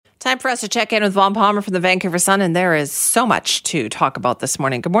Time for us to check in with Vaughn Palmer from the Vancouver Sun, and there is so much to talk about this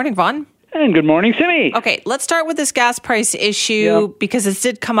morning. Good morning, Vaughn. And good morning, Simi. Okay, let's start with this gas price issue because this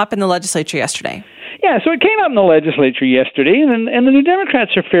did come up in the legislature yesterday. Yeah, so it came up in the legislature yesterday, and the New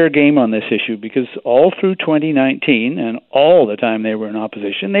Democrats are fair game on this issue because all through 2019 and all the time they were in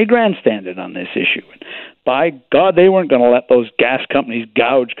opposition, they grandstanded on this issue. By God, they weren't going to let those gas companies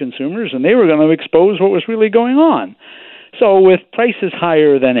gouge consumers, and they were going to expose what was really going on. So with prices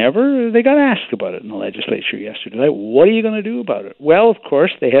higher than ever, they got asked about it in the legislature yesterday. Like, what are you going to do about it? Well, of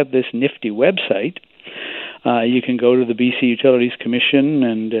course, they have this nifty website. You can go to the BC Utilities Commission,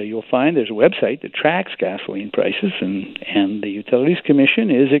 and you'll find there's a website that tracks gasoline prices, and the Utilities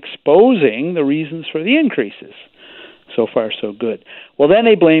Commission is exposing the reasons for the increases. So far, so good. Well, then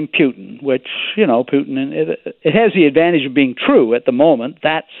they blame Putin, which, Putin, it has the advantage of being true at the moment.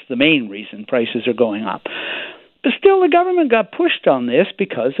 That's the main reason prices are going up. But still, the government got pushed on this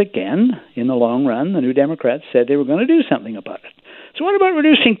because, again, in the long run, the New Democrats said they were going to do something about it. So what about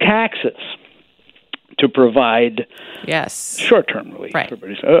reducing taxes to provide short-term relief for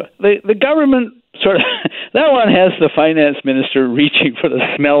British? The government sort of, that one has the finance minister reaching for the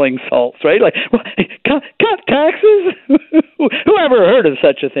smelling salts, right? Like, cut taxes? Who ever heard of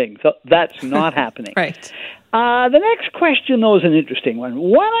such a thing? So that's not happening. Right. The next question, though, is an interesting one.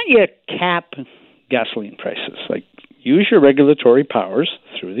 Why don't you cap gasoline prices? Like, use your regulatory powers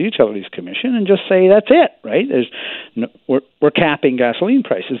through the Utilities Commission and just say that's it, right? We're capping gasoline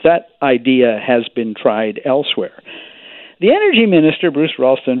prices. That idea has been tried elsewhere. The Energy Minister, Bruce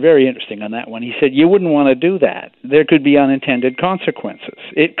Ralston, very interesting on that one. He said you wouldn't want to do that. There could be unintended consequences.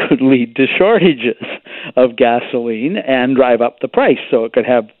 It could lead to shortages of gasoline and drive up the price, so it could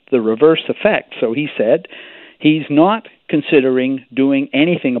have the reverse effect. So he said he's not considering doing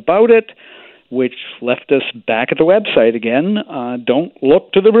anything about it, which left us back at the website again. Don't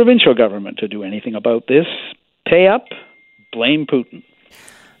look to the provincial government to do anything about this. Pay up, blame Putin.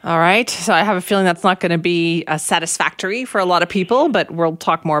 All right. So I have a feeling that's not going to be satisfactory for a lot of people, but we'll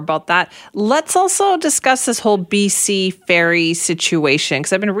talk more about that. Let's also discuss this whole BC ferry situation,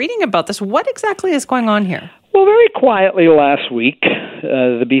 because I've been reading about this. What exactly is going on here? Well, very quietly last week,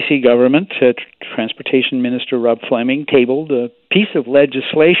 the BC government, Transportation Minister Rob Fleming, tabled a piece of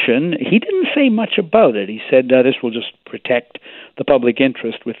legislation. He didn't say much about it. He said this will just protect the public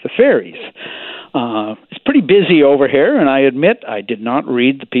interest with the ferries. It's pretty busy over here, and I admit I did not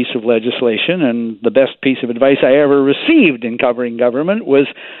read the piece of legislation, and the best piece of advice I ever received in covering government was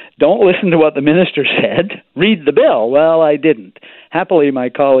don't listen to what the minister said, read the bill. Well, I didn't. Happily, my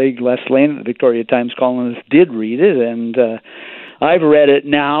colleague Les Lane at the Victoria Times columnist did read it, and I've read it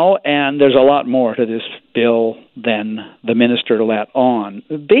now, and there's a lot more to this bill than the minister let on.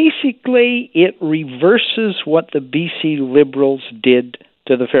 Basically, it reverses what the BC Liberals did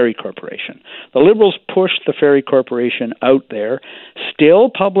to the Ferry Corporation. The Liberals pushed the Ferry Corporation out there, still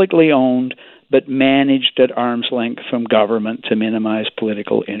publicly owned, but managed at arm's length from government to minimize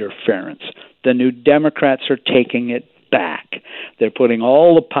political interference. The New Democrats are taking it back. They're putting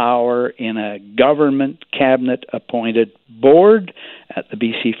all the power in a government cabinet-appointed board at the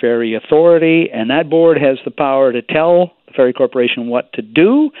BC Ferry Authority, and that board has the power to tell the Ferry Corporation what to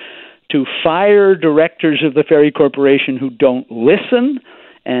do, to fire directors of the Ferry Corporation who don't listen,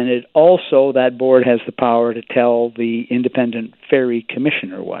 and it also, that board has the power to tell the independent ferry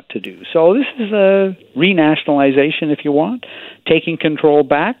commissioner what to do. So this is a renationalization, if you want, taking control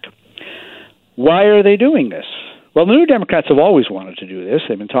back. Why are they doing this? Well, the New Democrats have always wanted to do this.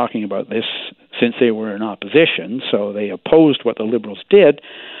 They've been talking about this since they were in opposition, so they opposed what the Liberals did.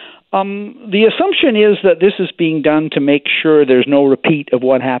 The assumption is that this is being done to make sure there's no repeat of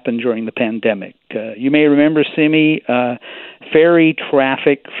what happened during the pandemic. You may remember, Simi, ferry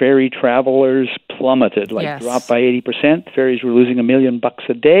traffic, ferry travelers plummeted, dropped by 80%. Ferries were losing $1 million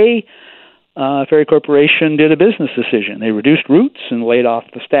a day. Ferry Corporation did a business decision. They reduced routes and laid off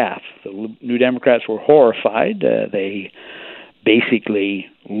the staff. The New Democrats were horrified. They basically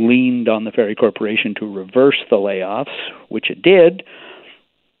leaned on the Ferry Corporation to reverse the layoffs, which it did.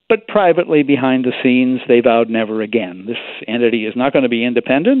 But privately, behind the scenes, they vowed never again. This entity is not going to be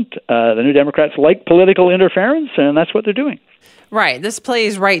independent. The New Democrats like political interference, and that's what they're doing. Right. This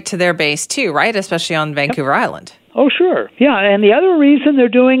plays right to their base, too, right? Especially on Vancouver Island. Oh, sure. Yeah, and the other reason they're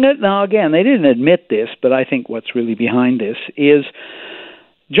doing it, now, again, they didn't admit this, but I think what's really behind this is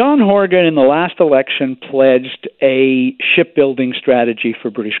John Horgan in the last election pledged a shipbuilding strategy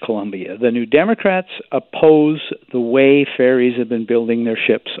for British Columbia. The New Democrats oppose the way ferries have been building their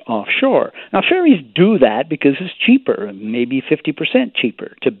ships offshore. Now, ferries do that because it's cheaper, maybe 50%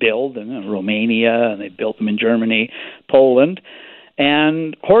 cheaper to build in Romania, and they built them in Germany, Poland.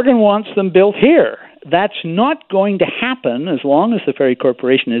 and Horgan wants them built here. That's not going to happen as long as the Ferry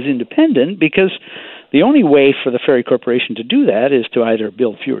Corporation is independent, because the only way for the Ferry Corporation to do that is to either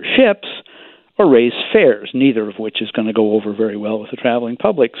build fewer ships or raise fares, neither of which is going to go over very well with the traveling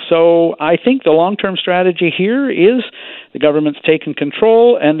public. So I think the long-term strategy here is the government's taken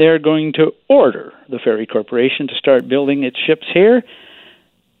control, and they're going to order the Ferry Corporation to start building its ships here.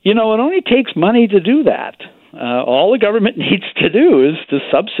 You know, it only takes money to do that. All the government needs to do is to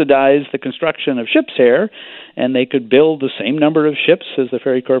subsidize the construction of ships here, and they could build the same number of ships as the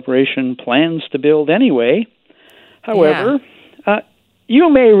Ferry Corporation plans to build anyway. However, you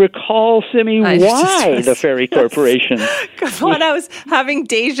may recall, Simi, why the Ferry Corporation... When I was having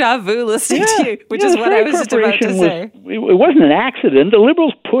deja vu listening to you, which is what I was just about to say. It wasn't an accident. The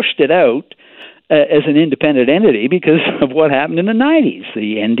Liberals pushed it out as an independent entity because of what happened in the 90s.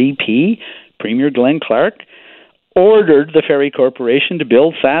 The NDP, Premier Glenn Clark, ordered the Ferry Corporation to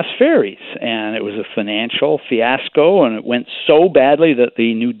build fast ferries, and it was a financial fiasco, and it went so badly that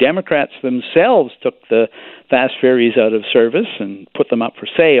the New Democrats themselves took the fast ferries out of service and put them up for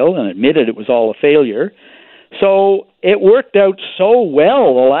sale and admitted it was all a failure. So it worked out so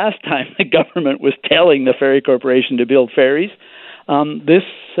well the last time the government was telling the Ferry Corporation to build ferries. This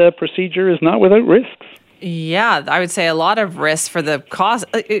procedure is not without risks. Yeah, I would say a lot of risks for the cost.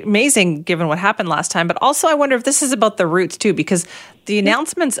 Amazing given what happened last time. But also I wonder if this is about the routes too, because the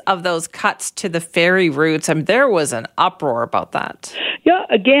announcements of those cuts to the ferry routes, I mean, there was an uproar about that. Yeah,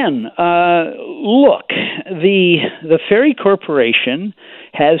 again, look, the Ferry Corporation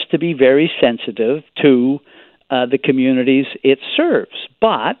has to be very sensitive to the communities it serves.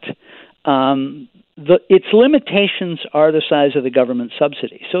 But its limitations are the size of the government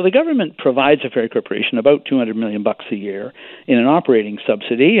subsidy. So the government provides the Ferry Corporation about $200 million a year in an operating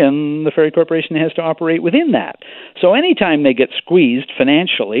subsidy, and the Ferry Corporation has to operate within that. So anytime they get squeezed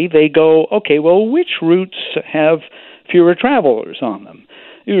financially, they go, okay, well, which routes have fewer travelers on them?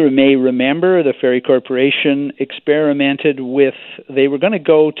 You may remember the Ferry Corporation experimented with, they were going to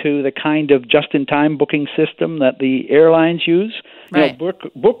go to the kind of just-in-time booking system that the airlines use. Right. You know,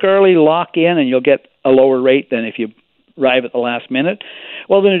 book early, lock in, and you'll get a lower rate than if you arrive at the last minute.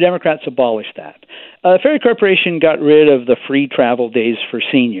 Well, the New Democrats abolished that. The Ferry Corporation got rid of the free travel days for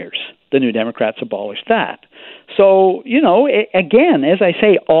seniors. The New Democrats abolished that. So, you know, again, as I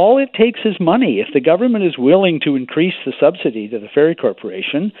say, all it takes is money. If the government is willing to increase the subsidy to the Ferry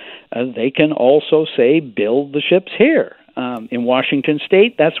Corporation, they can also say, build the ships here. In Washington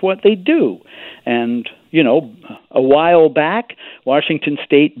State, that's what they do. And, you know, a while back, Washington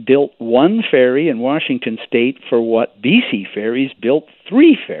State built one ferry in Washington State for what BC Ferries built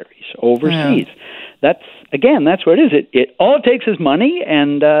 3 ferries overseas. Yeah. That's what it is. All it takes is money,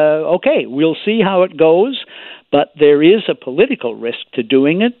 and okay, we'll see how it goes. But there is a political risk to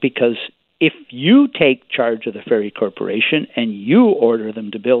doing it, because if you take charge of the Ferry Corporation and you order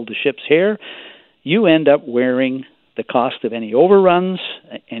them to build the ships here, you end up wearing the cost of any overruns,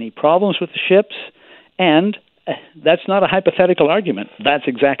 any problems with the ships, and that's not a hypothetical argument. That's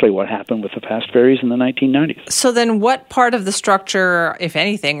exactly what happened with the fast ferries in the 1990s. So then what part of the structure, if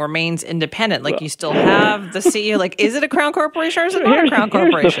anything, remains independent? Like, you still have the CEO, like, is it a Crown Corporation or is it not a Crown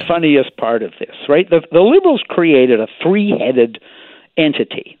Corporation? Here's the funniest part of this, right? The Liberals created a 3-headed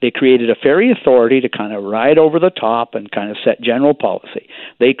entity. They created a ferry authority to kind of ride over the top and kind of set general policy.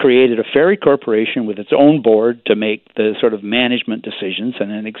 They created a Ferry Corporation with its own board to make the sort of management decisions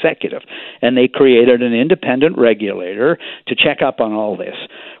and an executive. And they created an independent regulator to check up on all this.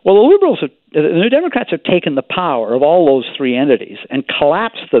 Well, the New Democrats have taken the power of all those 3 entities and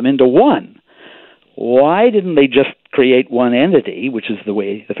collapsed them into one. Why didn't they just create one entity, which is the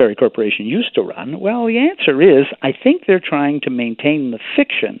way the Ferry Corporation used to run? Well, the answer is, I think they're trying to maintain the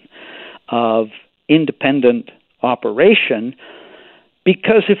fiction of independent operation,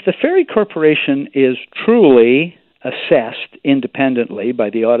 because if the Ferry Corporation is truly assessed independently by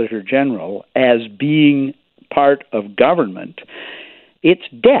the Auditor General as being part of government, its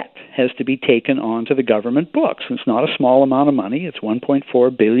debt has to be taken onto the government books. It's not a small amount of money. It's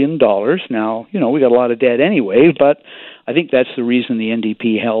 $1.4 billion. Now, you know, we got a lot of debt anyway, but I think that's the reason the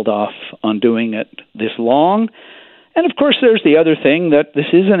NDP held off on doing it this long. And, of course, there's the other thing, that this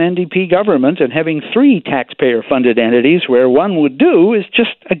is an NDP government, and having 3 taxpayer-funded entities where one would do is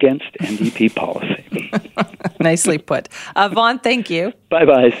just against NDP policy. Nicely put. Vaughn, thank you.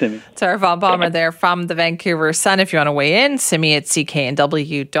 Bye-bye, Simi. Sarah Vaughn Balmer there from the Vancouver Sun. If you want to weigh in, Simi at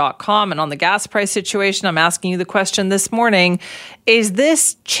cknw.com. And on the gas price situation, I'm asking you the question this morning, is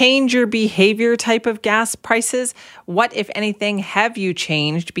this change your behavior type of gas prices? What, if anything, have you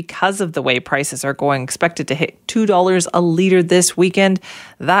changed because of the way prices are going? Expected to hit $2 a litre this weekend.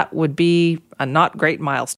 That would be a not great milestone.